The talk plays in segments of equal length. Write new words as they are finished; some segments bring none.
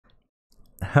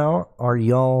How are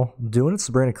y'all doing? It's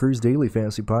the Brandon Cruz Daily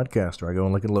Fantasy Podcast, where I go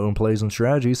and look at low plays and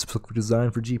strategies specifically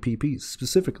designed for GPPs,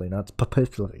 specifically, not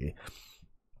specifically.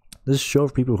 This is a show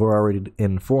for people who are already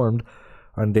informed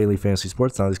on daily fantasy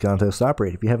sports and how these contests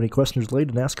operate. If you have any questions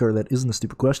related to NASCAR that isn't a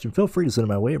stupid question, feel free to send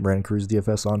them my way at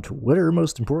BrandonCruzDFS on Twitter.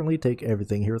 Most importantly, take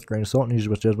everything here with a grain of salt and use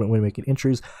your best judgment when making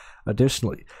entries.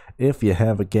 Additionally, if you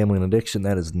have a gambling addiction,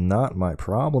 that is not my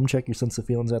problem. Check your sense of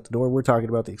feelings at the door. We're talking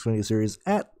about the Xfinity Series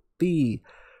at the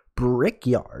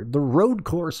Brickyard, the road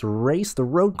course race, the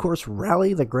road course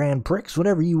rally, the Grand Prix,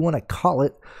 whatever you want to call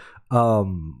it.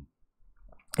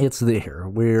 It's there.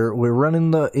 We're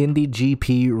running the Indy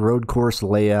GP road course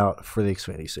layout for the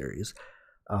Xfinity Series.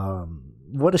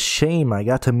 What a shame I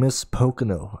got to miss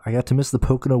Pocono. I got to miss the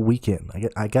Pocono weekend.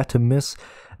 I got to miss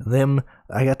them.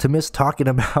 I got to miss talking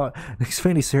about the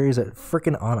Xfinity Series at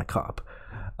frickin' Onacop.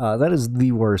 That is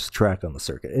the worst track on the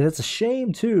circuit. And it's a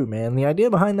shame too, man. The idea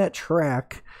behind that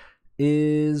track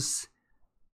is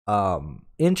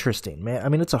interesting, man. I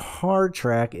mean, it's a hard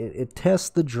track. It tests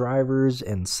the drivers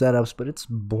and setups, but it's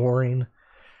boring.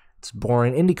 It's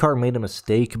boring. IndyCar made a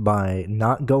mistake by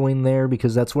not going there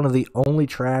because that's one of the only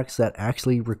tracks that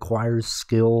actually requires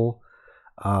skill.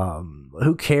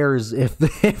 Who cares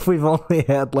if we've only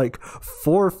had like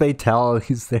 4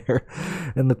 fatalities there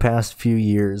in the past few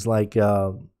years? Like,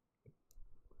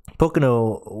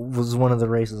 Pocono was one of the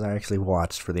races I actually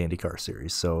watched for the IndyCar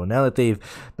series. So now that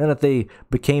they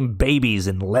became babies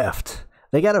and left,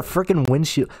 they got a freaking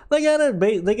windshield.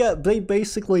 They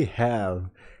basically have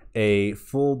a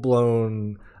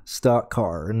full-blown stock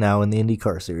car now in the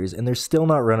IndyCar series, and they're still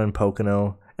not running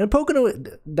Pocono. And Pocono,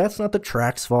 that's not the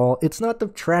track's fault. It's not the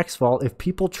track's fault if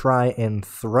people try and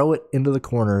throw it into the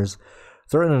corners,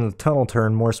 throw it in the tunnel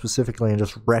turn more specifically, and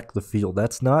just wreck the field.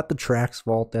 That's not the track's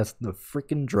fault. That's the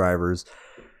freaking drivers.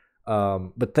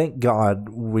 But thank God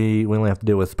we only have to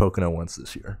deal with Pocono once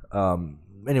this year.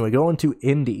 Anyway, going to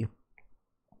Indy.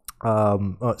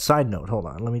 Side note, hold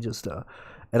on. Let me just...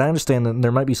 and I understand that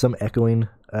there might be some echoing,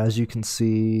 as you can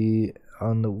see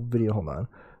on the video. Hold on.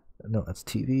 No, that's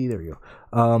TV. There you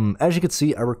go. As you can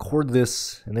see, I record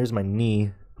this, and there's my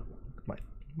knee,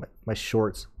 my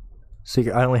shorts.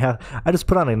 Secret. I just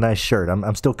put on a nice shirt.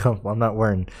 I'm still comfortable. I'm not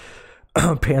wearing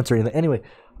pants or anything. Anyway,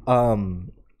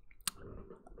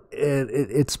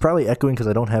 it's probably echoing because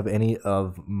I don't have any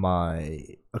of my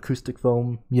acoustic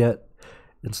foam yet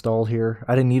installed here.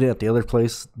 I didn't need it at the other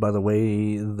place. By the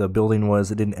way the building was,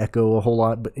 it didn't echo a whole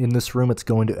lot, but in this room it's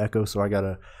going to echo, so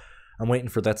I'm waiting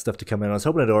for that stuff to come in. I was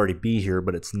hoping it'd already be here,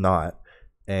 but it's not.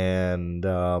 And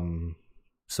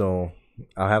so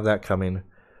I'll have that coming.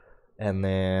 And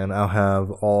then I'll have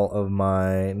all of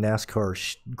my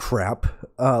NASCAR crap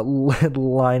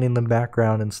line in the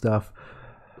background and stuff.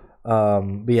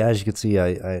 But yeah, as you can see,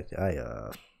 I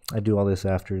do all this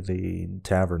after the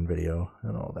tavern video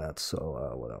and all that.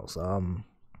 So what else?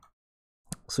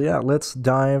 So yeah, let's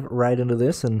dive right into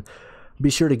this, and be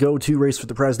sure to go to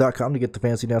racefortheprize.com to get the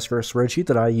fancy NASCAR spreadsheet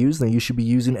that I use and that you should be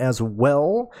using as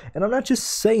well. And I'm not just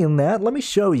saying that. Let me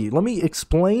show you. Let me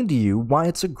explain to you why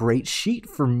it's a great sheet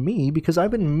for me, because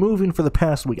I've been moving for the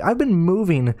past week. I've been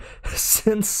moving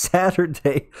since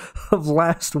Saturday of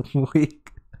last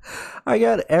week. I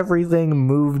got everything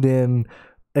moved in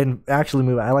and actually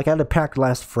moved. I had to pack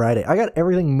last Friday. I got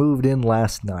everything moved in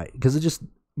last night because it just...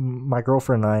 My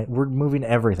girlfriend and I, we're moving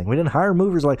everything. We didn't hire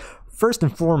movers. Like, first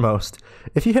and foremost,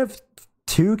 if you have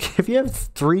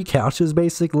 3 couches,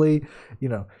 basically,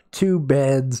 2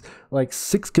 beds, like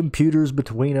 6 computers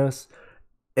between us,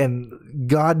 and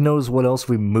God knows what else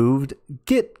we moved,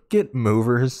 get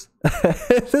movers.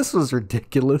 This was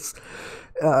ridiculous.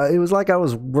 It was like I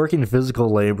was working physical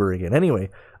labor again. Anyway,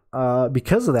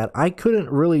 because of that, I couldn't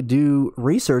really do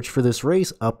research for this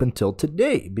race up until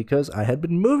today because I had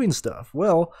been moving stuff.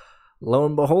 Well, lo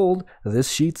and behold, this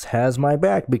sheet has my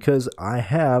back because I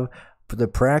have the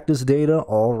practice data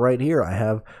all right here. I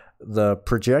have the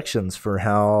projections for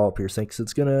how Pierce thinks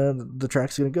the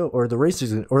track's gonna go, or the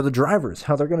races, or the drivers,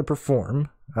 how they're gonna perform.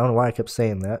 I don't know why I kept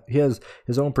saying that. He has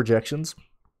his own projections.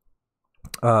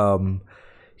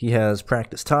 He has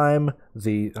practice time.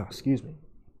 Excuse me.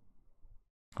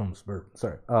 Almost burped.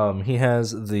 Sorry. He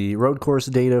has the road course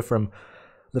data from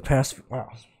the past. Wow.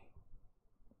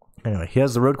 Anyway, he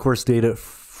has the road course data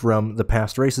from the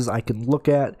past races I can look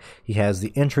at. He has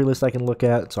the entry list I can look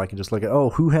at, so I can just look at,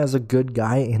 who has a good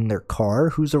guy in their car,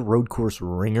 who's a road course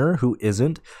ringer, who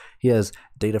isn't. He has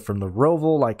data from the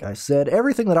Roval, like I said.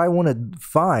 Everything that I want to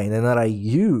find and that I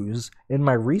use in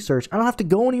my research, I don't have to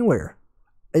go anywhere.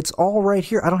 It's all right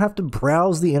here. I don't have to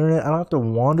browse the internet. I don't have to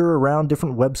wander around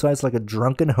different websites like a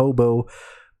drunken hobo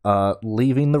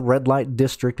leaving the red light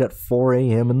district at 4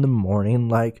 a.m. in the morning.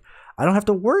 Like, I don't have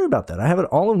to worry about that. I have it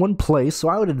all in one place. So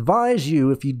I would advise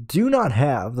you, if you do not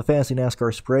have the Fantasy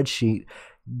NASCAR spreadsheet,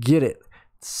 get it.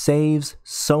 Saves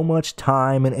so much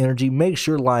time and energy, makes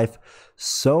your life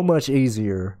so much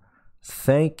easier.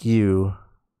 Thank you.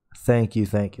 Thank you.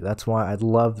 Thank you. That's why I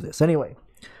love this. Anyway,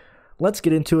 let's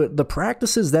get into it. The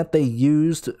practices that they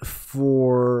used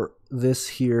for this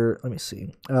here, let me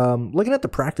see. Looking at the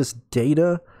practice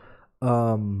data,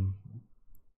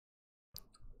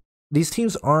 these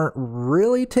teams aren't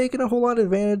really taking a whole lot of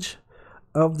advantage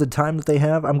of the time that they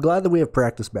have. I'm glad that we have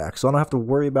practice back, so I don't have to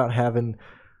worry about having...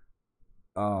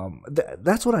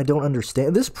 that's what I don't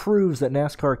understand. This proves that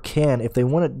NASCAR can, if they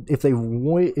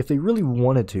really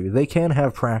wanted to, they can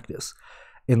have practice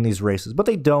in these races, but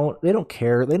they don't. They don't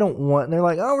care. They don't want. And they're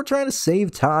like, oh, we're trying to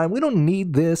save time. We don't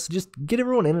need this. Just get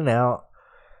everyone in and out.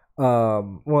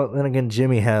 Well, then again,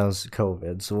 Jimmy has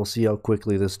COVID, so we'll see how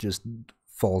quickly this just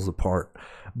falls apart.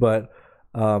 But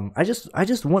I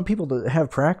just want people to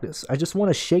have practice. I just want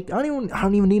to shake. I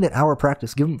don't even need an hour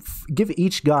practice. Give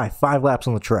each guy 5 laps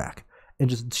on the track and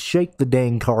just shake the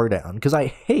dang car down. Because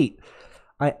I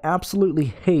absolutely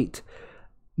hate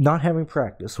not having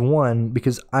practice. 1,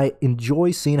 because I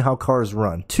enjoy seeing how cars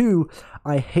run. 2,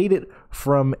 I hate it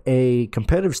from a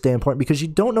competitive standpoint because you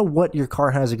don't know what your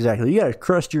car has exactly. You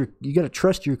gotta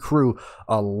trust your crew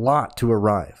a lot to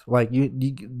arrive. Like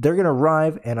they're gonna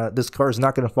arrive and this car is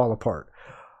not gonna fall apart.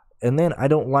 And then I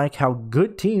don't like how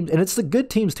good teams, and it's the good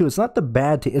teams too. It's not the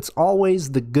bad teams. It's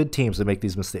always the good teams that make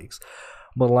these mistakes.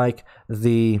 But like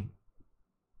the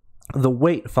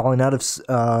weight falling out of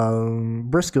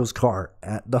Briscoe's car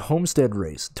at the Homestead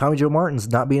race, Tommy Joe Martin's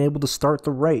not being able to start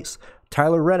the race,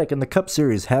 Tyler Reddick in the Cup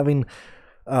Series having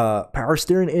power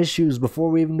steering issues before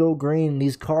we even go green.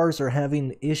 These cars are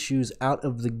having issues out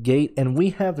of the gate, and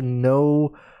we have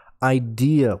no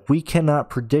idea. We cannot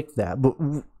predict that. But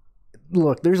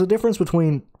look, there's a difference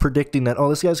between predicting that, oh,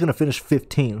 this guy's going to finish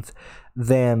 15th,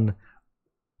 than,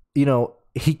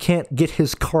 he can't get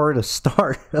his car to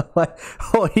start. Like,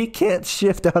 oh, he can't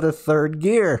shift out of third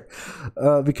gear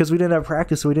because we didn't have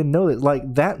practice, so we didn't know that.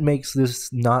 Like, that makes this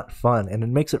not fun, and it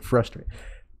makes it frustrating.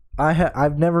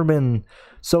 I've never been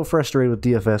so frustrated with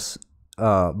DFS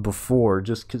before,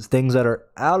 just because things that are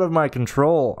out of my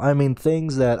control. I mean,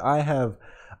 things that I have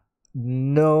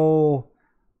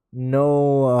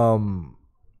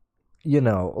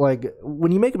like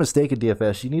when you make a mistake at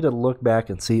DFS, you need to look back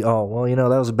and see, oh, well,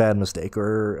 that was a bad mistake,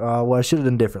 or well, I should have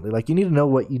done differently. Like, you need to know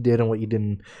what you did and what you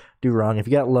didn't do wrong. If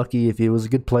you got lucky, if he was a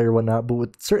good player or whatnot. But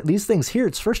with these things here,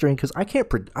 it's frustrating because I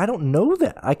don't know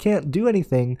that. I can't do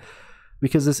anything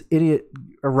because this idiot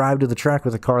arrived at the track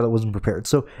with a car that wasn't prepared.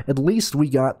 So at least we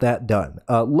got that done.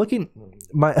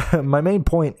 My main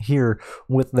point here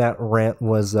with that rant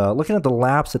was looking at the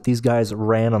laps that these guys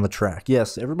ran on the track.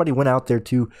 Yes, everybody went out there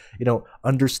to,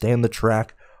 understand the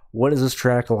track. What is this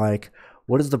track like?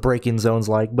 What is the braking zones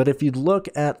like? But if you look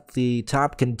at the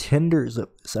top contenders,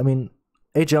 I mean,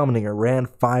 H. Elmendinger ran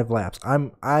 5 laps.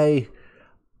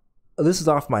 This is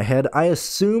off my head. I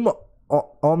assume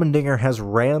Allmendinger has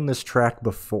ran this track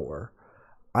before.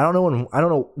 I don't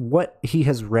know what he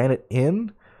has ran it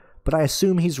in, but I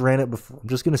assume he's ran it before. I'm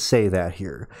just going to say that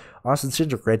here. Austin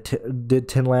Cindric did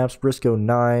 10 laps, Briscoe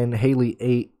 9, Haley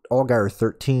 8, Allgaier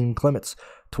 13, Clements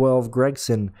 12,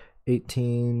 Gregson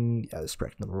 18, that's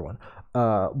correct, number 1.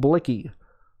 Blicky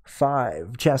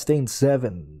 5, Chastain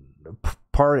 7,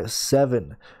 Pardis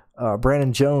 7,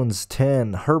 Brandon Jones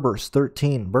 10, Herbers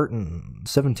 13, Burton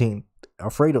 17,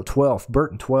 Alfredo 12th,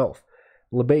 Burton 12th,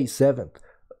 LeBay 7th,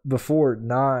 Before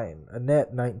 9,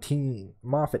 Annette 19,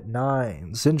 Moffitt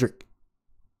 9, Cindric,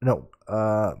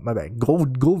 my bad,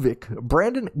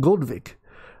 Brandon Goldvick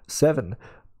 7,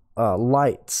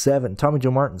 Light 7, Tommy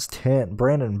Joe Martins 10,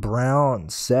 Brandon Brown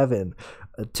 7,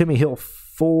 Timmy Hill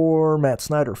 4, Matt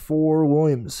Snyder 4,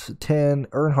 Williams 10,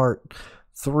 Earnhardt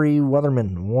 3,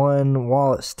 Weatherman 1,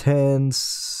 Wallace 10,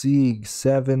 Sieg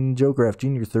 7, Joe Graff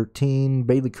Jr. 13,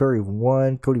 Bailey Curry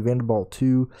 1, Cody Vanderbilt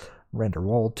 2, Rander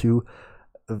Wall 2,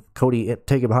 Cody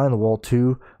take it behind the wall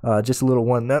 2, just a little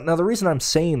 1. Now the reason I'm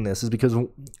saying this is because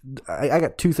I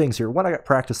got 2 things here. 1, I got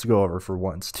practice to go over for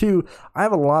once. 2, I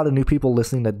have a lot of new people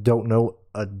listening that don't know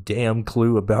a damn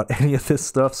clue about any of this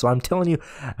stuff, so I'm telling you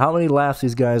how many laps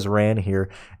these guys ran here.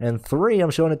 And 3,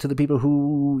 I'm showing it to the people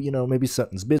who, maybe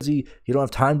something's busy, you don't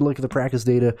have time to look at the practice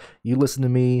data, you listen to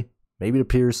me, maybe to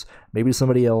Pierce, maybe to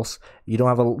somebody else. You're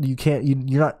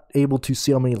not able to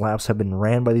see how many laps have been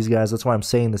ran by these guys. That's why I'm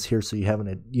saying this here, so you have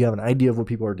an idea of what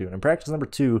people are doing. In practice number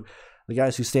 2, the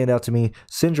guys who stand out to me,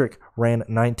 Cindric ran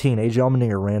 19, AJ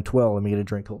Allmendinger ran 12. Let me get a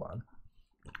drink, hold on.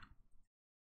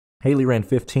 Haley ran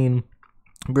 15.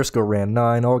 Briscoe ran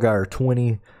 9. Allgaier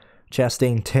 20.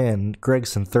 Chastain 10.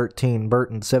 Gregson 13.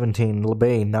 Burton 17.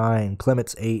 LeBay 9.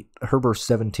 Clements 8. Herbert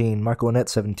 17. Michael Annett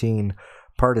 17.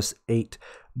 Pardis 8.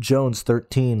 Jones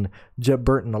 13. Jeb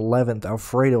Burton 11th.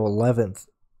 Alfredo 11th.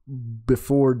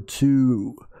 Before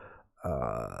 2.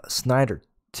 Snyder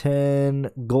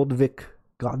 10. Goldvik.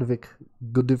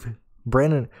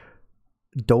 Brandon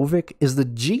Dovik. Is the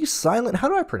G silent? How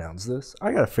do I pronounce this?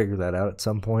 I gotta figure that out at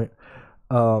some point.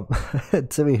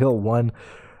 Timmy Hill 1.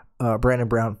 Brandon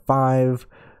Brown 5.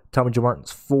 Tommy Joe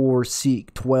Martins 4.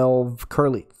 Seek 12.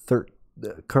 Curley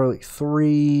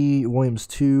 3. Williams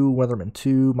 2. Weatherman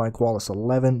 2. Mike Wallace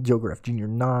 11. Joe Graff Jr.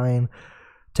 9.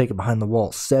 Take It Behind the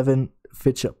Wall 7.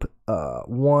 Fitchup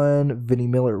 1. Vinnie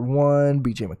Miller 1.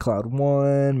 BJ McLeod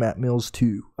 1. Matt Mills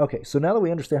 2. Okay, so now that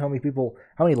we understand how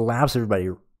many laps everybody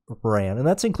ran, and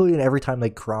that's including every time they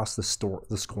cross the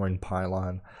scoring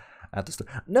pylon at the start.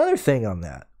 Another thing on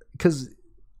that, because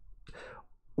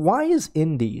why is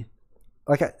Indy,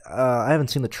 like, I haven't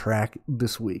seen the track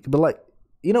this week, but like,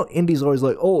 you know, Indy's always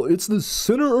like, oh, it's the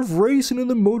center of racing in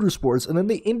the motorsports, and then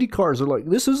the Indy cars are like,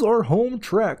 this is our home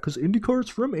track because IndyCar's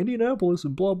from Indianapolis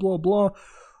and blah blah blah.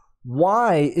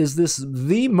 Why is this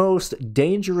the most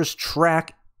dangerous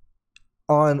track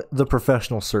on the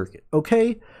professional circuit?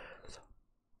 Okay,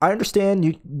 I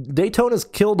understand Daytona's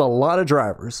killed a lot of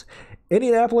drivers.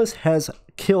 Indianapolis has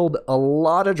killed a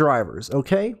lot of drivers.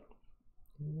 Okay.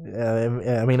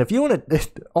 I mean, if you want to, if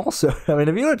you want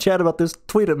to chat about this,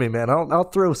 tweet at me, man. I'll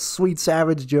throw sweet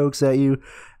savage jokes at you.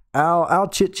 I'll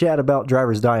chit chat about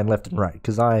drivers dying left and right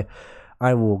because I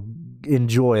will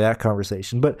enjoy that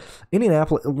conversation. But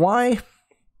Indianapolis, why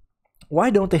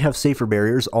don't they have safer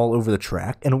barriers all over the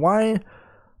track? And why,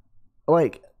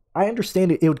 like, I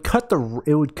understand it would cut the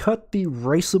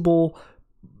raceable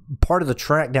part of the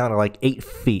track down to like 8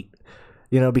 feet,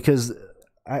 you know, because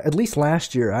at least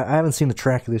last year, I haven't seen the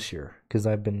track this year because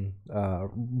I've been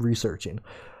researching.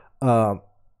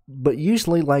 But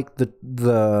usually, like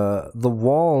the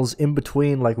walls in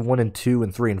between like 1 and 2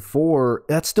 and 3 and 4,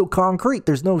 that's still concrete.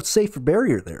 There's no safer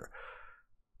barrier there.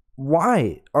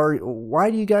 Why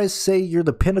do you guys say you're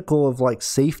the pinnacle of like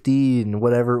safety and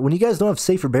whatever when you guys don't have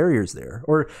safer barriers there?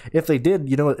 Or if they did,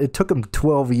 you know, it took them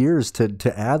 12 years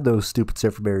to add those stupid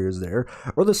safer barriers there.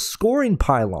 Or the scoring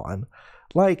pylon,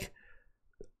 like,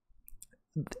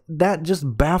 that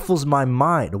just baffles my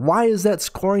mind. Why is that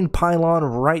scoring pylon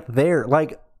right there?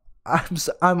 Like,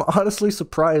 I'm honestly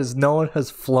surprised no one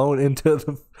has flown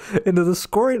into the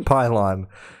scoring pylon.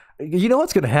 You know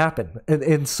what's going to happen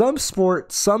in some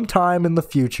sport sometime in the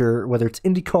future, whether it's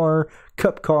IndyCar,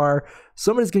 Cup car,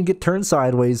 somebody's going to get turned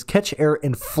sideways, catch air,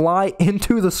 and fly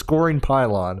into the scoring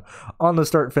pylon on the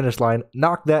start-finish line,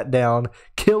 knock that down,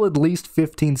 kill at least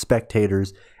 15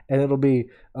 spectators, and it'll be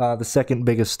the second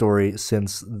biggest story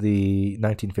since the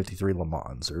 1953 Le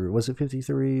Mans. Or was it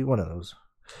 53? One of those.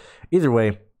 Either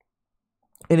way,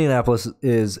 Indianapolis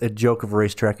is a joke of a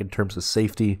racetrack in terms of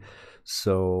safety.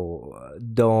 So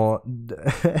don't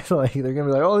like they're gonna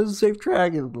be like, oh, this is a safe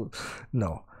track.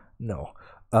 No.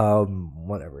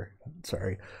 Whatever.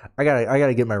 Sorry. I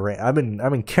gotta get my rant. I've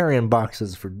been carrying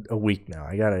boxes for a week now.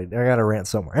 I gotta rant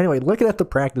somewhere. Anyway, looking at the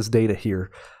practice data here.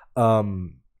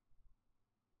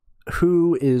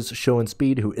 Who is showing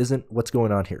speed, who isn't, what's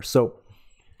going on here? So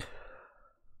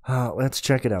let's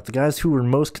check it out. The guys who were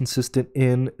most consistent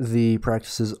in the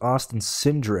practices, Austin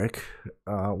Cindric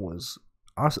was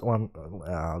awesome.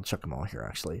 I'll check them all here,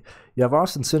 actually. You have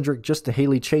Austin Cindric, Justin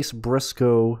Haley, Chase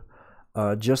Briscoe,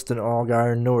 Justin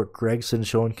Allgaier, Noah Gragson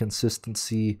showing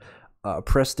consistency,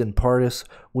 Preston Pardis,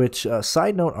 which,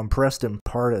 side note on Preston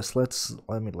Pardis,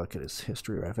 let me look at his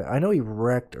history right now. I know he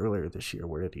wrecked earlier this year.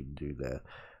 Where did he do that?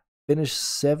 Finished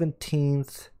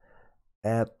 17th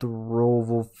at the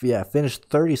Roval. Yeah, finished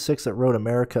 36th at Road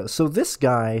America. So this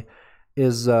guy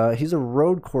is, he's a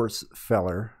road course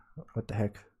feller. What the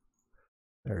heck?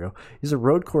 There we go. He's a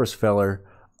road course feller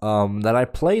that I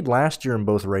played last year in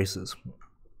both races.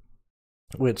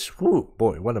 Which, whoo,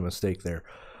 boy, what a mistake there.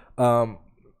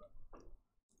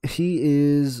 He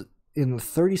is in the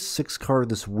 36 car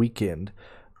this weekend.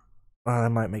 I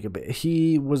might make a bit.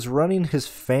 He was running his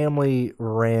family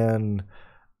ran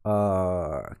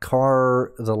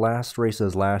car the last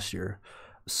races last year.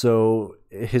 So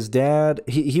his dad,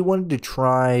 he wanted to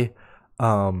try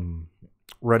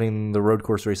running the road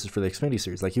course races for the Xfinity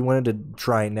series. Like, he wanted to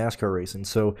try NASCAR racing.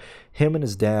 So him and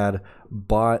his dad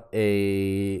bought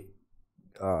a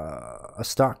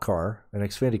stock car, an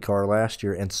Xfinity car last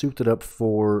year, and souped it up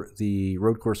for the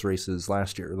road course races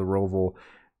last year, the Roval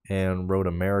and Road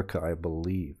America, I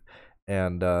believe.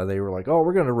 And they were like, oh,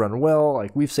 we're going to run well.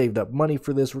 Like, we've saved up money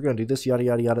for this. We're going to do this, yada,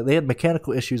 yada, yada. They had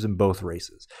mechanical issues in both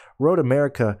races. Road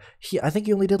America, I think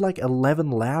he only did like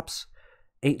 11 laps,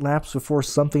 8 laps before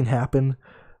something happened.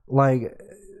 Like,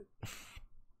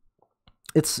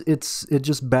 it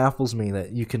just baffles me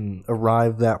that you can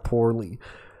arrive that poorly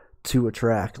to a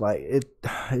track. Like,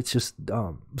 it's just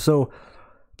dumb. So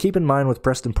keep in mind with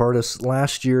Preston Pardus,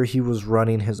 last year he was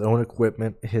running his own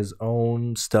equipment, his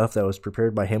own stuff that was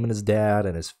prepared by him and his dad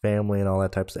and his family and all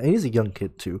that type of stuff. And he's a young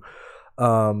kid too.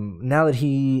 Now that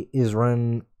he is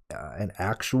running an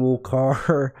actual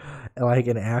car, like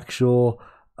an actual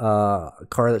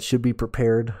car that should be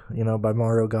prepared, by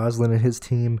Mario Gosling and his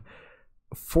team,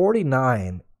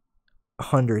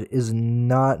 4,900 is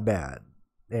not bad.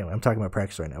 Anyway, I'm talking about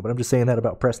practice right now, but I'm just saying that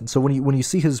about Preston. So when you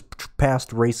see his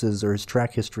past races or his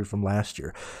track history from last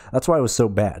year, that's why it was so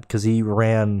bad, because he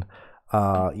ran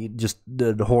just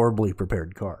a horribly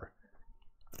prepared car.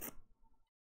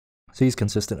 So he's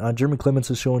consistent. Jeremy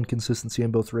Clements is showing consistency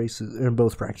in both races, in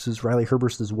both practices. Riley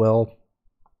Herbst as well.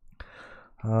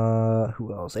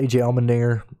 Who else? AJ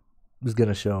Allmendinger is going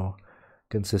to show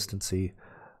consistency.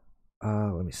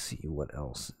 Let me see what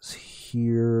else is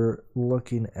here.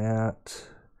 Looking at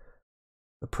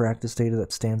the practice data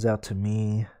that stands out to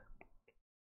me.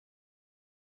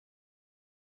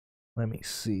 Let me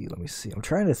see. I'm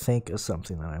trying to think of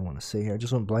something that I want to say here. I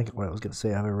just went blank at what I was going to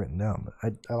say. I have it written down, but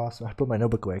I lost. I put my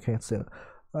notebook away. I can't say it.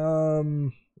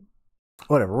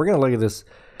 Whatever. We're going to look at this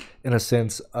in a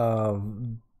sense of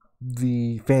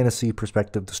the fantasy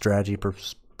perspective, the strategy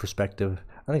perspective.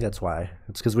 I think that's why.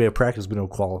 It's because we have practice but no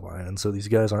qualifying, and so these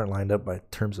guys aren't lined up by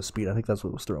terms of speed. I think that's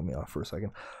what was throwing me off for a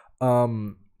second.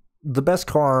 The best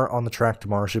car on the track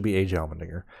tomorrow should be AJ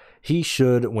Allmendinger. He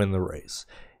should win the race.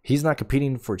 He's not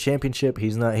competing for a championship.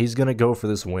 He's going to go for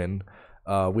this win.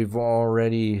 We've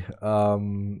already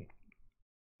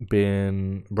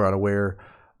been brought aware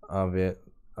of it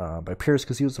by Pierce,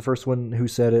 because he was the first one who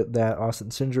said it, that Austin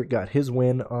Cindric got his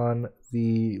win on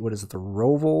the, the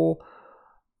Roval.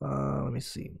 Let me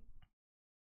see.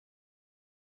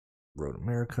 Road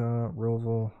America,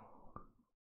 Roval.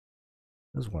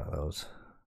 This is one of those.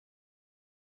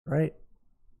 Right?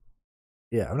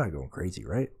 Yeah, I'm not going crazy,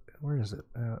 right? Where is it?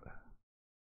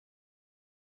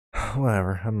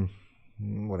 Whatever. I'm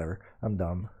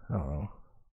dumb. I don't know.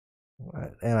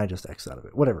 And I just X'd out of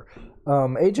it. Whatever.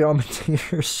 AJ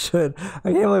Allmendinger should.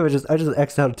 I can't believe I just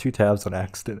X'd out of 2 tabs on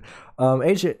accident.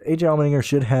 AJ Allmendinger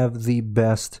should have the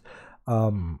best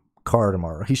car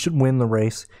tomorrow. He should win the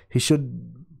race. He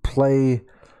should play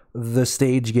the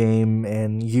stage game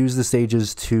and use the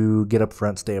stages to get up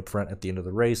front, stay up front at the end of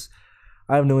the race.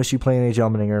 I have no issue playing AJ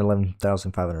Allmendinger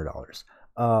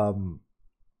 $11,500.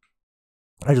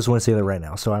 I just want to say that right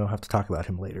now, so I don't have to talk about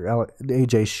him later.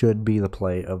 AJ should be the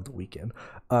play of the weekend.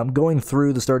 Going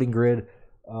through the starting grid,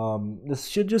 this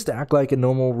should just act like a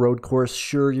normal road course.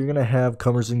 Sure, you're going to have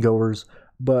comers and goers,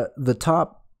 but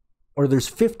there's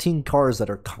 15 cars that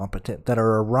are competent, that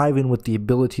are arriving with the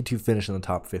ability to finish in the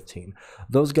top 15.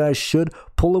 Those guys should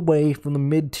pull away from the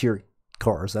mid-tier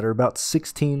cars that are about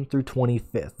 16 through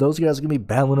 25th. Those guys are going to be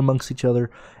battling amongst each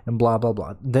other and blah, blah,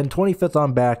 blah. Then 25th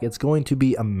on back, it's going to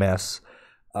be a mess.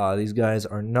 These guys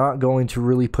are not going to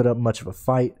really put up much of a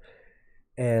fight,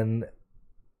 and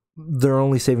their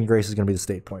only saving grace is going to be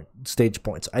the stage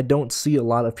points. I don't see a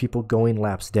lot of people going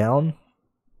laps down.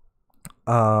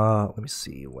 Let me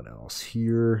see what else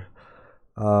here.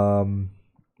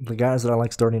 The guys that I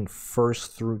like starting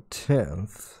 1st through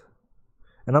 10th,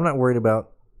 and I'm not worried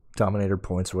about Dominator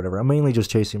points or whatever. I'm mainly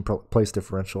just chasing place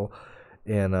differential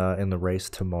in the race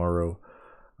tomorrow.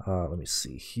 Let me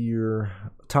see here.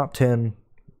 Top 10.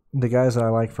 The guys that I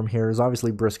like from here is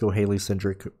obviously Briscoe, Haley,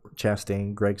 Cindric,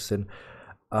 Chastain, Gregson,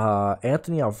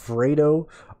 Anthony Alfredo,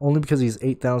 only because he's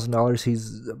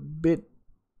 $8,000.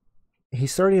 He's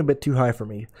starting a bit too high for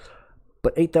me,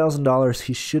 but $8,000,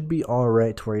 he should be all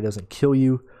right to where he doesn't kill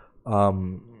you.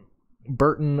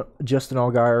 Burton, Justin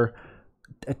Allgaier,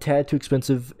 a tad too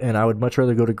expensive, and I would much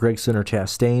rather go to Gregson or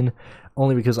Chastain,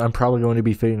 only because I'm probably going to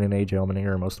be fitting in AJ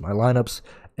Allmendinger in most of my lineups.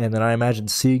 And then I imagine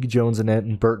Sieg, Jones, Annette,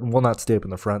 and Burton will not stay up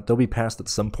in the front. They'll be passed at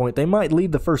some point. They might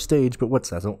lead the first stage, but what's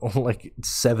that? Like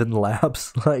 7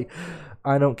 laps? Like,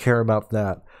 I don't care about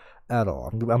that at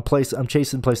all. I'm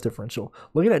chasing place differential.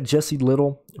 Looking at Jesse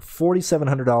Little,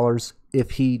 $4,700.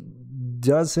 If he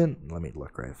doesn't, let me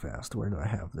look right fast. Where do I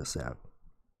have this at?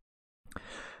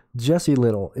 Jesse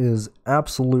Little is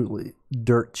absolutely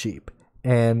dirt cheap,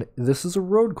 and this is a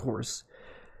road course.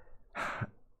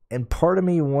 And part of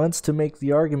me wants to make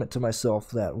the argument to myself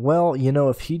that, well,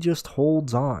 if he just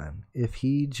holds on, if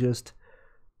he just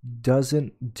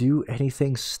doesn't do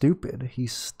anything stupid.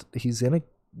 He's in a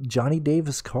Johnny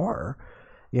Davis car.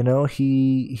 You know,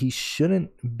 he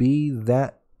shouldn't be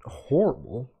that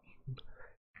horrible.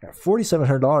 At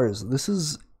 $4,700, this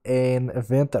is an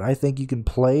event that I think you can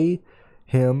play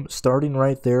him starting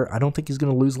right there. I don't think he's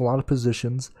going to lose a lot of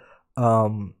positions.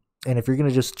 And if you're going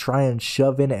to just try and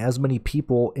shove in as many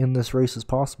people in this race as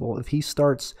possible, if he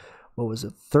starts, what was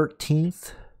it,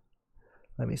 13th?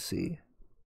 Let me see.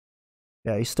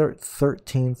 Yeah, he started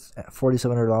 13th at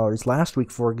 $4,700. Last week,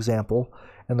 for example,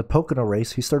 in the Pocono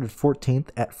race, he started 14th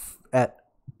at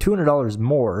 $200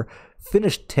 more,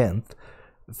 finished 10th,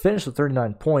 finished with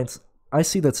 39 points. I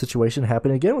see that situation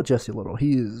happen again with Jesse Little.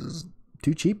 He is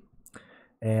too cheap,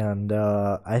 and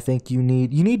I think you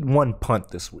need one punt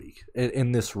this week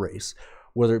in this race,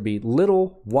 whether it be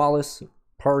Little, Wallace,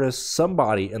 Pardis,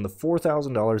 somebody in the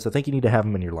 $4,000. I think you need to have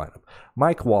him in your lineup.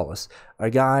 Mike Wallace, a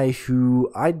guy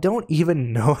who I don't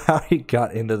even know how he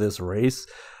got into this race.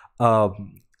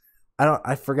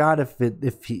 I forgot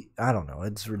if he I don't know.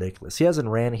 It's ridiculous. He hasn't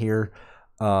ran here.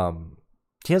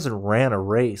 He hasn't ran a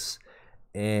race,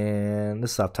 and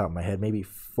this is off the top of my head, maybe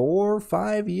 4 or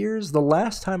 5 years. The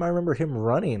last time I remember him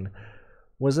running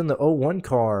was in the 01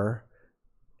 car,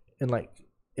 and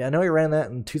I know he ran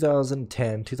that in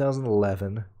 2010,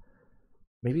 2011,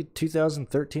 maybe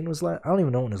 2013 was last. I don't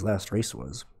even know when his last race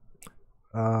was.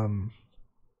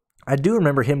 I do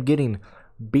remember him getting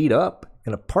beat up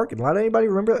in a parking lot. Anybody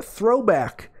remember that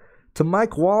throwback to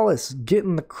Mike Wallace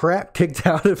getting the crap kicked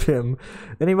out of him?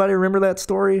 Anybody remember that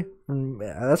story?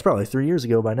 That's probably 3 years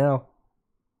ago by now.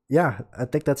 Yeah, I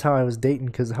think that's how I was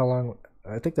dating, how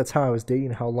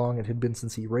long it had been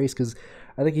since he raced, because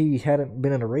I think he hadn't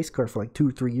been in a race car for like 2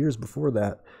 or 3 years before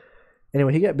that.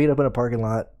 Anyway, he got beat up in a parking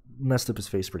lot, messed up his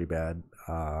face pretty bad.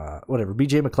 Whatever.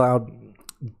 BJ McLeod,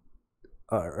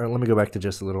 or let me go back to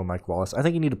just a little Mike Wallace. I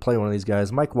think you need to play one of these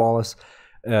guys. Mike Wallace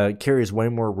carries way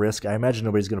more risk. I imagine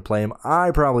nobody's going to play him.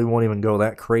 I probably won't even go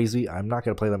that crazy. I'm not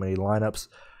going to play that many lineups.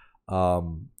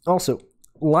 Also,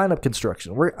 lineup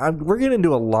construction. We're getting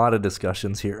into a lot of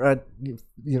discussions here.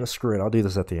 Screw it. I'll do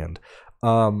this at the end.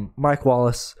 Mike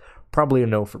Wallace, probably a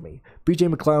no for me.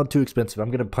 BJ McLeod, too expensive.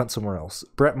 I'm going to punt somewhere else.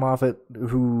 Brett Moffitt,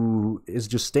 who is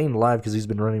just staying alive because he's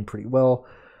been running pretty well.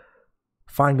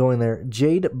 Fine going there.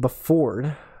 Jade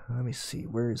Beford. Let me see.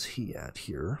 Where is he at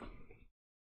here?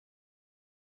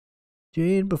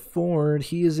 Jade Beford.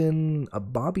 He is in a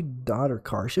Bobby Daughter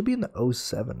car. Should be in the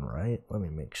 07, right? Let me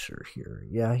make sure here.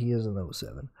 Yeah, he is in the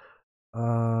 07.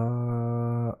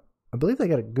 I believe they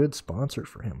got a good sponsor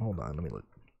for him. Hold on. Let me look.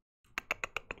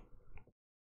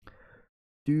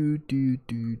 Let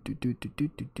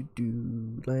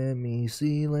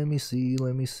me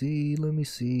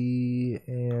see.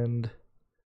 And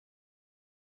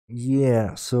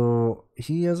yeah, so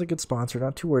he has a good sponsor.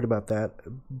 Not too worried about that.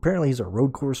 Apparently, he's a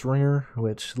road course ringer,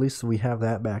 which at least we have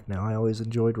that back now. I always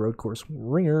enjoyed road course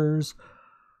ringers.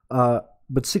 But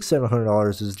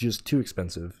 $600-700 is just too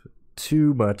expensive.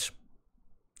 Too much.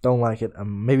 Don't like it.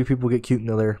 Maybe people get cute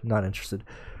and they're not interested.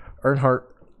 Earnhardt,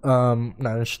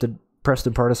 not interested.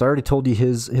 Preston Pardis, I already told you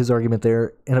his argument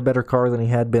there. In a better car than he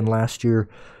had been last year.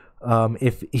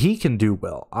 If he can do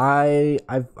well, I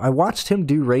watched him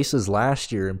do races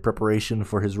last year in preparation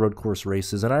for his road course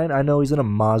races, and I know he's in a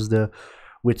Mazda,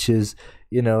 which is,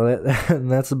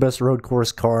 that's the best road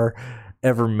course car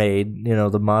ever made.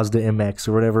 The Mazda MX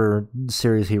or whatever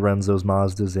series he runs those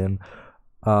Mazdas in.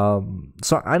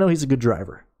 So I know he's a good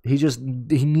driver. He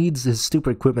needs his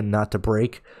stupid equipment not to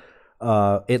break.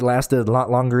 It lasted a lot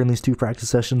longer in these 2 practice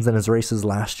sessions than his races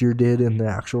last year did in the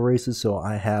actual races, so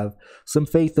I have some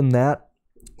faith in that.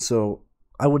 So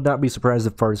I would not be surprised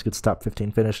if Pardis gets top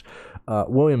 15 finish.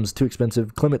 Williams, too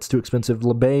expensive. Clement's too expensive.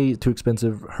 LeBay, too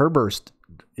expensive. Herburst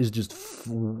is just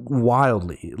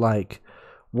wildly,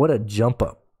 what a jump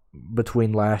up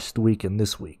between last week and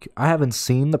this week. I haven't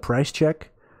seen the price check.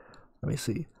 Let me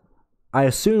see. I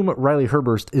assume Riley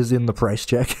Herburst is in the price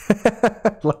check.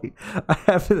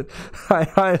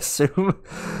 I assume.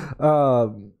 I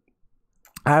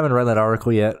haven't read that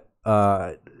article yet.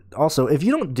 Also, if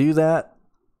you don't do that,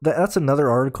 that's another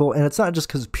article, and it's not just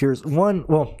because Pierce.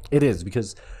 It is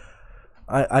because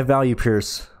I value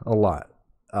Pierce a lot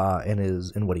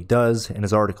in what he does in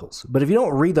his articles. But if you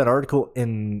don't read that article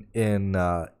in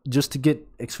just to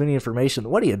get Xfinity information,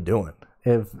 what are you doing?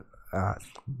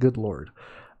 Good Lord.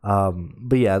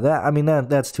 But yeah,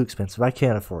 that's too expensive. I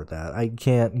can't afford that. I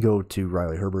can't go to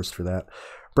Riley Herburst for that.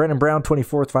 Brandon Brown,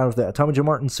 24th, fine with that. Tommy Joe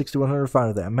Martin, 6,100, fine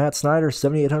with that. Matt Snyder,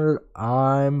 7,800,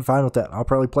 I'm fine with that. I'll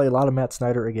probably play a lot of Matt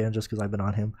Snyder again just because I've been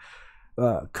on him.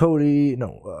 Kyle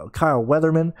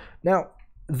Weatherman. Now,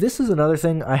 this is another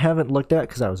thing I haven't looked at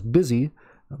because I was busy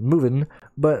moving.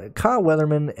 But Kyle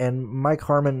Weatherman and Mike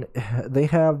Harmon, they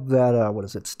have that what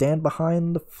is it? Stand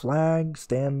behind the flag.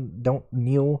 Don't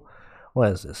kneel. What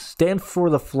is this? Stand for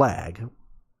the flag.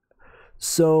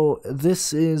 So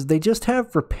this is, they just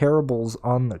have reparables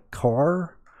on the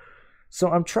car. So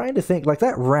I'm trying to think, like,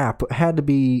 that wrap had to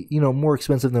be, more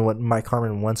expensive than what Mike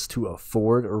Harmon wants to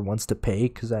afford or wants to pay,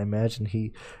 because I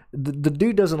imagine the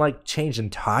dude doesn't like changing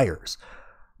tires,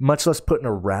 much less putting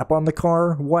a wrap on the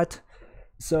car. What?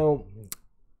 So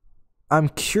I'm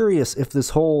curious if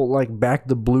this whole, like, back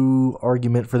the blue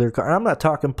argument for their car, and I'm not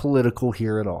talking political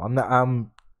here at all.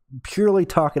 I'm purely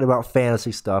talking about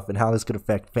fantasy stuff and how this could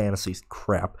affect fantasy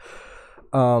crap.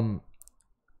 Do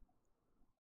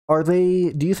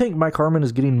you think Mike Harmon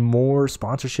is getting more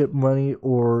sponsorship money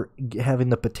or having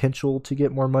the potential to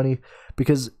get more money?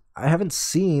 Because I haven't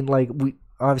seen,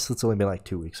 obviously it's only been like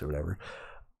 2 weeks or whatever,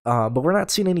 but we're not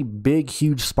seeing any big,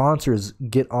 huge sponsors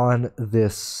get on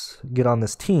this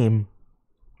team.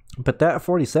 But that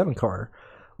 47 car,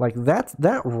 like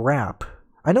that wrap,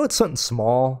 I know it's something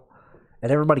small,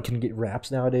 and everybody can get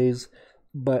wraps nowadays.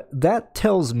 But that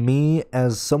tells me,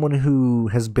 as someone who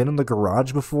has been in the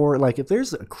garage before, like, if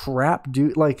there's a crap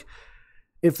dude, like,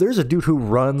 if there's a dude who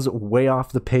runs way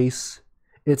off the pace,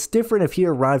 it's different if he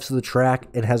arrives to the track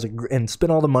and and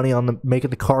spent all the money on making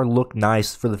the car look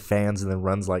nice for the fans and then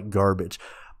runs like garbage.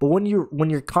 But when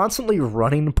you're constantly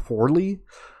running poorly,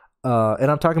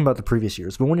 and I'm talking about the previous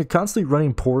years, but when you're constantly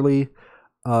running poorly,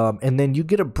 and then you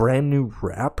get a brand new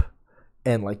wrap,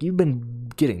 and like you've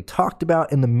been getting talked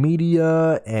about in the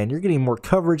media and you're getting more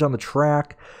coverage on the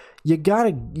track, they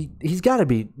gotta be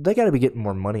getting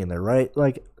more money in there, right?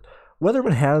 Like,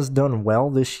 Weatherman has done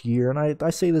well this year, and I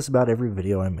say this about every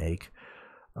video I make.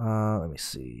 Let me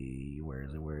see, where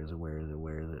is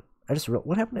it? I just wrote,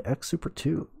 what happened to X Super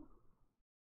 2?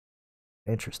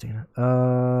 Interesting.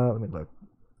 Let me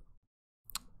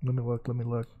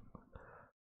look.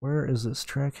 Where is this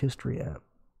track history at?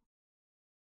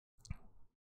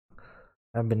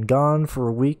 I've been gone for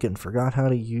a week and forgot how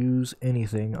to use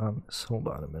anything on this. Hold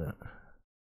on a minute.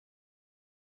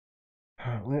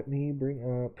 Let me bring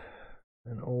up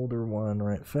an older one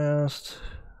right fast,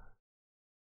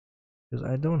 because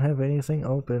I don't have anything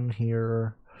open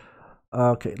here.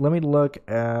 Okay, let me look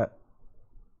at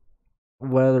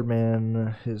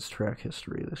Weatherman, his track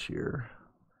history this year.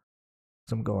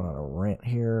 I'm going on a rant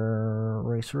here.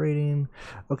 Race rating.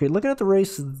 Okay, looking at the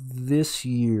race this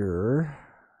year.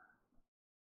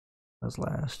 That was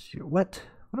last year. What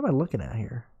am I looking at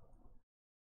here?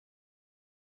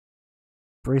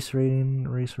 Race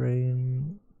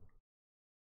rating.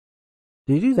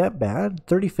 Did you do that bad?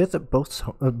 35th at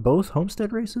both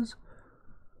Homestead races?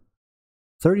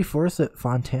 34th at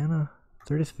Fontana?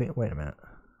 30th. Wait a minute.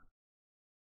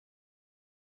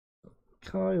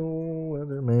 Kyle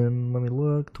Weatherman. Let me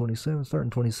look. 27. Starting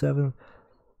 27.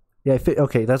 Yeah.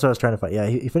 Okay, that's what I was trying to find. Yeah,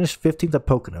 he finished 15th at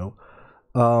Pocono.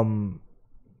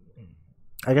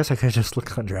 I guess I could just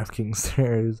look on DraftKings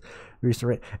there. Recent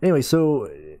rate. Anyway, so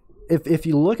if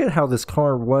you look at how this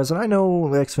car was, and I know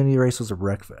the Xfinity race was a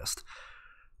wreck fest,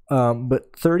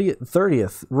 but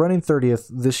 30th, running 30th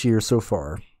this year so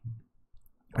far.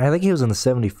 I think he was in the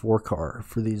 74 car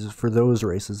for those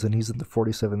races, and he's in the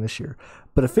 47 this year.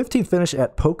 But a 15th finish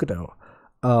at Pocono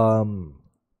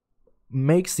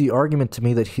makes the argument to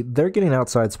me that they're getting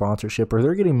outside sponsorship, or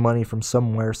they're getting money from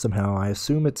somewhere somehow. I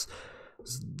assume it's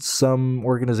some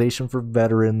organization for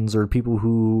veterans or people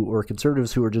or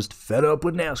conservatives who are just fed up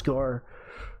with NASCAR,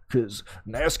 because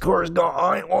NASCAR is gone.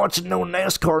 I ain't watching no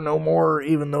NASCAR no more,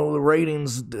 even though the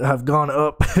ratings have gone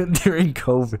up during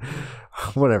COVID.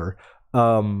 Whatever.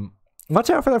 Watch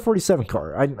out for that 47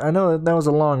 car. I know that was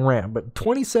a long rant, but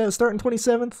 27, starting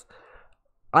 27th,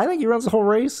 I think he runs the whole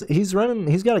race. He's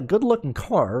got a good looking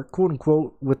car, quote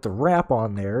unquote, with the wrap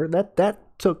on there. That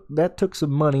took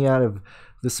some money out of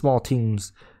the small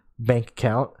team's bank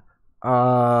account.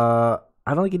 I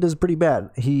don't think he does pretty bad.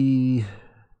 I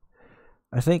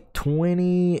think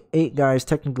 28 guys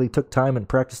technically took time in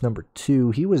practice number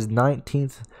 2. He was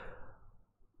 19th.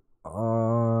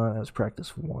 That was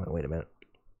practice 1. Wait a minute.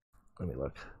 Let me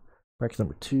look. Practice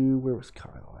number 2. Where was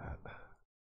Kyle at?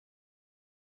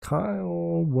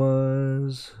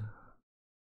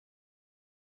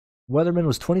 Weatherman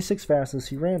was 26th fastest.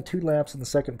 He ran 2 laps in the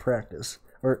second practice.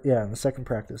 In the second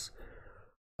practice.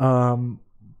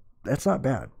 That's not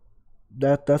bad.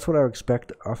 That's what I would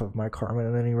expect off of Mike Harmon.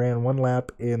 And then he ran 1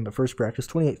 lap in the first practice,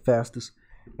 28th fastest.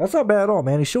 That's not bad at all,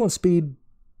 man. He's showing speed.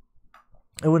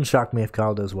 It wouldn't shock me if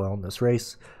Kyle does well in this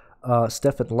race.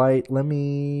 Stefan Light. Let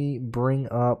me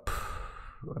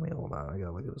hold on. I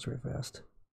gotta look at this very fast.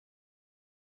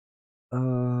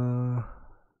 13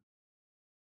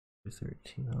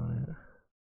 on it.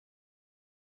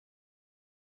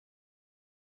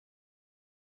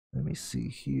 Let me see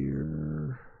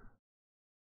here.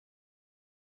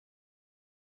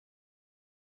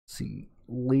 See,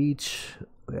 Leach.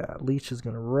 Yeah, Leach is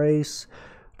going to race.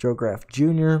 Joe Graff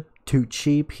Jr., too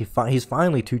cheap. He's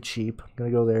finally too cheap. I'm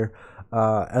going to go there.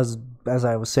 As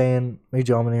I was saying,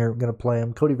 Major Allmendinger, I'm going to play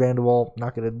him. Cody Vanderwall,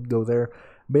 not going to go there.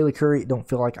 Bailey Curry, don't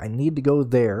feel like I need to go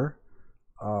there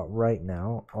right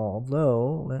now.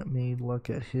 Although, let me look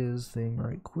at his thing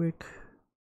right quick.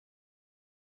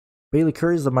 Bailey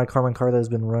Curry is the Mike Harmon car that has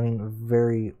been running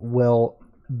very well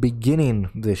beginning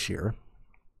this year.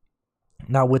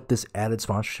 Now with this added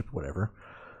sponsorship, whatever,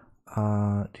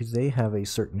 do they have a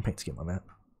certain paint scheme on that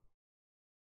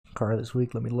car this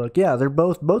week? Let me look. Yeah, they're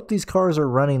both these cars are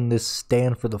running this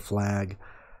stand for the flag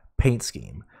paint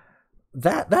scheme.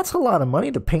 That's a lot of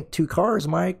money to paint two cars,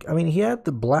 Mike. I mean, he had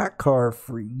the black car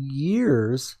for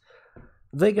years.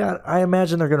 I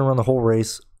imagine they're going to run the whole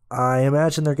race. I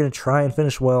imagine they're going to try and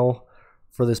finish well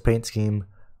for this paint scheme.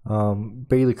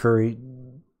 Bailey Curry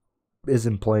is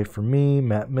in play for me.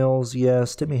 Matt Mills,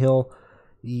 yes. Timmy Hill,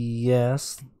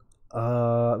 yes.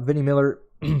 Vinnie Miller,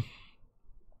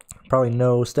 probably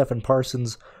no. Stephen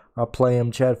Parsons, I'll play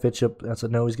him. Chad Fitchup, that's a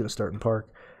no. He's going to start in park.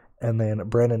 And then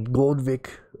Brandon Godovic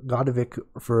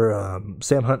for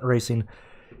Sam Hunt Racing,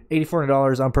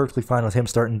 $8,400. I'm perfectly fine with him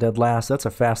starting dead last. That's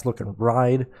a fast-looking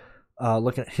ride.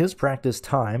 Looking at his practice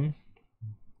time.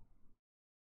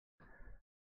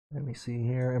 Let me see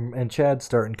here. And Chad's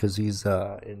starting because he's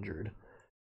injured.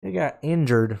 He got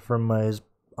injured from his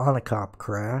Onacop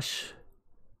crash.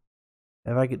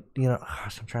 If I could,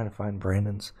 gosh, I'm trying to find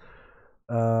Brandon's.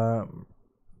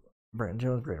 Brandon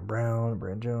Jones, Brandon Brown,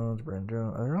 Brandon Jones, Brandon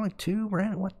Jones. Are there only two?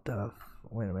 Brandon, what the?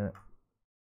 Wait a minute.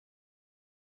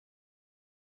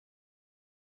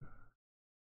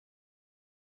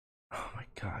 Oh my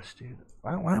gosh, dude.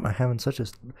 Why am I having such a...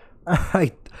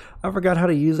 I forgot how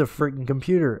to use a freaking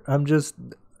computer. I'm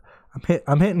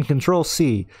hitting Control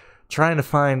C, trying to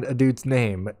find a dude's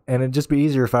name, and it'd just be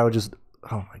easier if I would just...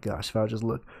 Oh my gosh, if I would just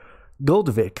look.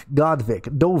 Godvik,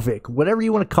 Dovik, whatever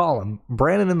you want to call him.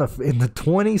 Brandon in the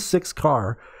 26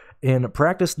 car in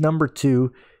practice number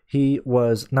 2, he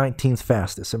was 19th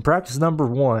fastest. In practice number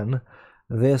 1,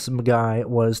 this guy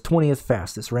was 20th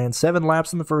fastest. Ran 7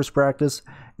 laps in the first practice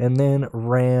and then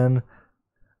ran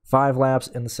 5 laps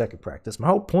in the second practice. My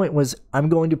whole point was I'm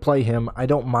going to play him. I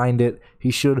don't mind it.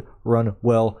 He should run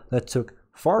well. That took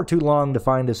far too long to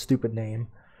find his stupid name.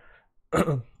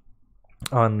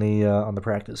 on the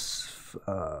practice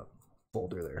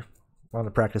folder there, on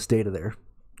the practice data there,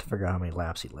 to figure out how many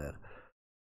laps he led.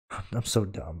 I'm so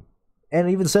dumb. And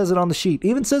it even says it on the sheet.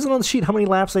 How many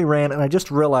laps they ran, and I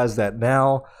just realized that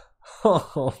now.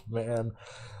 Oh, man.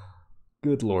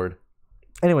 Good Lord.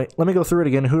 Anyway, let me go through it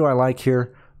again. Who do I like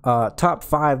here? Top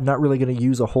 5, not really going to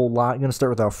use a whole lot. I'm going to start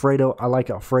with Alfredo. I like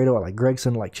Alfredo. I like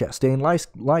Gregson. I like Chastain.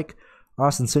 Like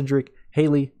Austin Cindric,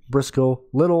 Haley, Briscoe,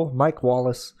 Little, Mike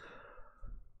Wallace.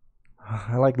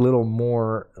 I like Little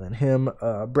more than him.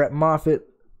 Brett Moffitt.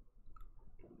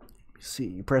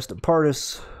 See, Preston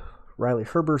Pardis, Riley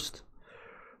Herburst,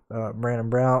 Brandon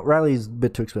Brown. Riley's a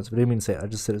bit too expensive. I didn't mean to say it. I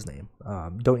just said his name.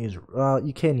 Don't use.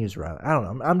 You can use Riley. I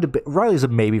don't know. Riley's a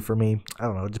maybe for me. I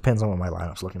don't know. It depends on what my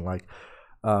lineup's looking like.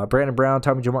 Brandon Brown,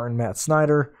 Tommy Joe Martin, Matt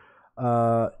Snyder,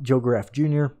 Joe Graff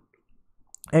Jr.,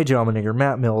 AJ Allmendinger,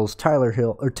 Matt Mills,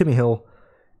 Timmy Hill,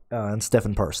 and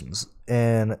Stephen Parsons,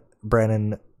 and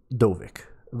Brandon Dovik.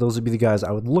 Those would be the guys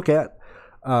I would look at.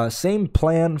 Same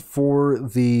plan for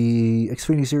the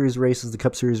Xfinity Series races, the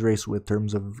Cup Series race, with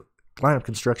terms of lineup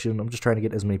construction. I'm just trying to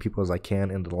get as many people as I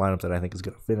can into the lineup that I think is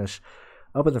going to finish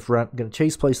up in the front. I'm going to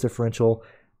chase place differential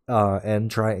and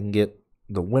try and get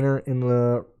the winner in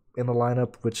the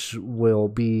lineup, which will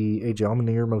be AJ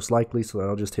Allmendinger most likely, so that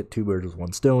I'll just hit 2 birds with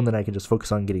 1 stone. Then I can just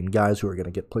focus on getting guys who are going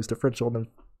to get place differential and then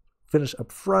finish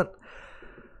up front.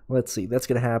 Let's see. That's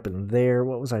going to happen there.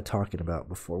 What was I talking about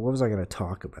before? What was I going to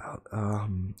talk about? I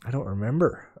don't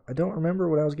remember. I don't remember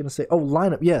what I was going to say. Oh,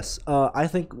 lineup. Yes. I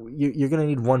think you're going to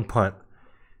need 1 punt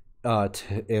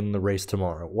in the race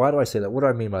tomorrow. Why do I say that? What do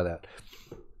I mean by that?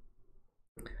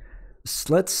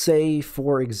 Let's say,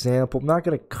 for example, I'm not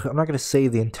going to say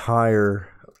the entire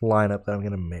lineup that I'm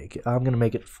going to make. I'm going to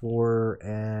make it for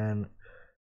an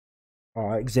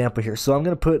example here. So I'm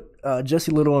going to put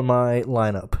Jesse Little in my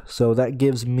lineup. So that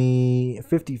gives me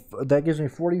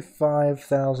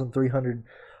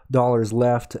 $45,300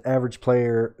 left. Average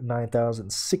player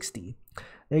 $9,060.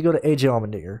 Then you go to AJ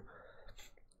Allmendinger.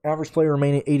 Average player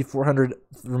remaining $8,400.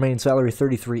 Remaining salary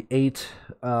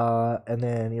 $33,800. And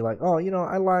then you're like,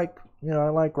 I like I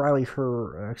like Riley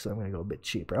Her. Actually, I'm going to go a bit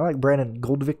cheaper. I like Brandon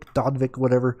Dodvik,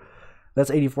 whatever. That's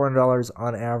 $8,400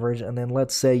 on average. And then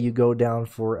let's say you go down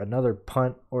for another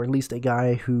punt, or at least a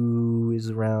guy who is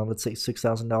around, let's say,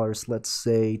 $6,000. Let's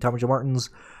say Tommy Joe Martins.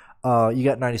 You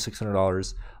got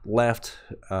 $9,600 left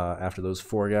after those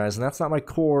 4 guys. And that's not my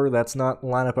core. That's not the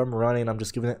lineup I'm running. I'm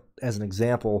just giving it as an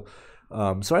example.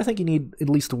 So I think you need at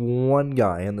least one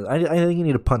guy. And I think you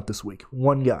need a punt this week.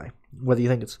 One guy. Whether you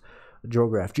think it's Joe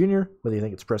Graff Jr., whether you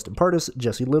think it's Preston Pardis,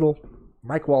 Jesse Little,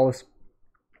 Mike Wallace.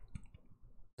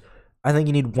 I think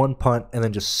you need one punt and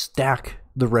then just stack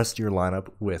the rest of your lineup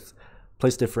with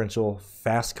place differential,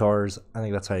 fast cars. I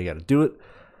think that's how you got to do it.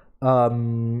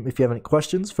 If you have any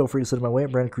questions, feel free to send them my way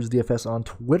at BrandonCruzDFS on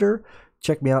Twitter.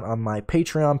 Check me out on my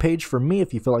Patreon page for me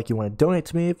if you feel like you want to donate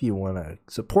to me, if you want to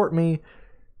support me.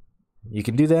 You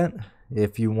can do that.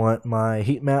 If you want my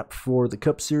heat map for the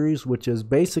Cup Series, which is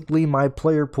basically my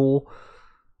player pool,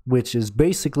 which is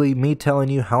basically me telling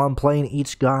you how I'm playing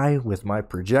each guy with my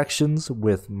projections,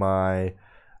 with my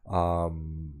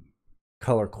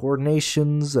color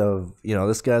coordinations of,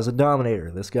 this guy's a dominator,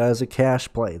 this guy's a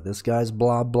cash play, this guy's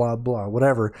blah, blah, blah,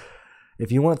 whatever.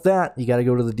 If you want that, you got to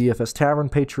go to the DFS Tavern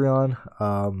Patreon,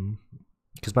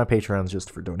 because my Patreon is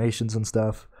just for donations and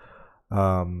stuff.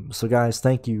 So guys,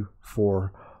 thank you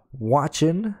for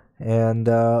watching, and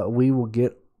we will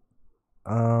get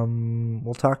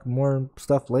we'll talk more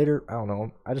stuff later. I don't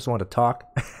know. I just want to talk.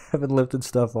 I've been lifting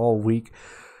stuff all week.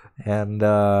 And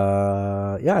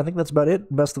yeah, I think that's about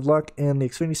it. Best of luck in the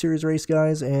Xfinity Series race,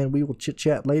 guys, and we will chit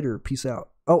chat later. Peace out.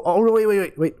 Oh,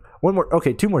 wait. One more.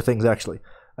 Okay, 2 more things actually.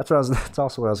 That's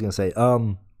also what I was gonna say.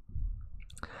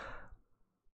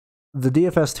 The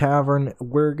DFS Tavern,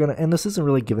 we're gonna, and this isn't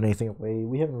really giving anything away.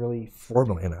 We haven't really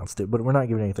formally announced it, but we're not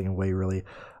giving anything away really.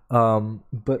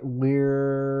 But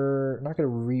we're not gonna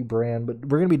rebrand, but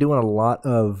we're gonna be doing a lot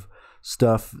of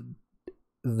stuff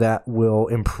that will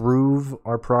improve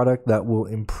our product, that will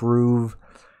improve,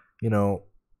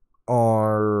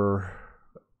 our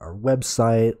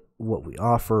website, what we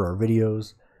offer, our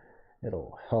videos.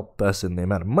 It'll help us in the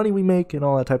amount of money we make and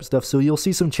all that type of stuff. So you'll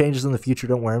see some changes in the future.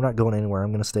 Don't worry, I'm not going anywhere. I'm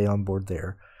going to stay on board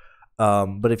there.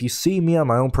 But if you see me on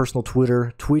my own personal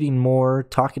Twitter, tweeting more,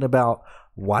 talking about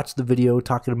watch the video,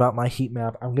 talking about my heat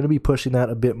map, I'm going to be pushing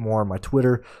that a bit more on my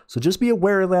Twitter. So just be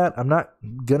aware of that. I'm not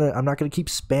gonna keep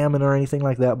spamming or anything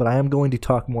like that, but I am going to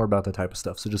talk more about that type of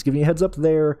stuff. So just giving you a heads up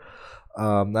there.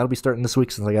 That'll be starting this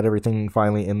week since I got everything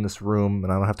finally in this room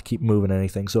and I don't have to keep moving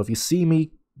anything. So if you see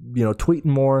me, tweeting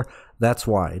more, that's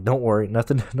why. Don't worry,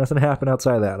 nothing happened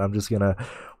outside of that. I'm just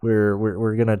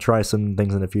we're gonna try some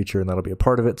things in the future, and that'll be a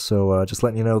part of it. So just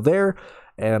letting you know there,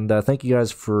 and thank you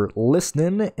guys for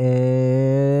listening,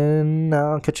 and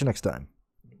I'll catch you next time.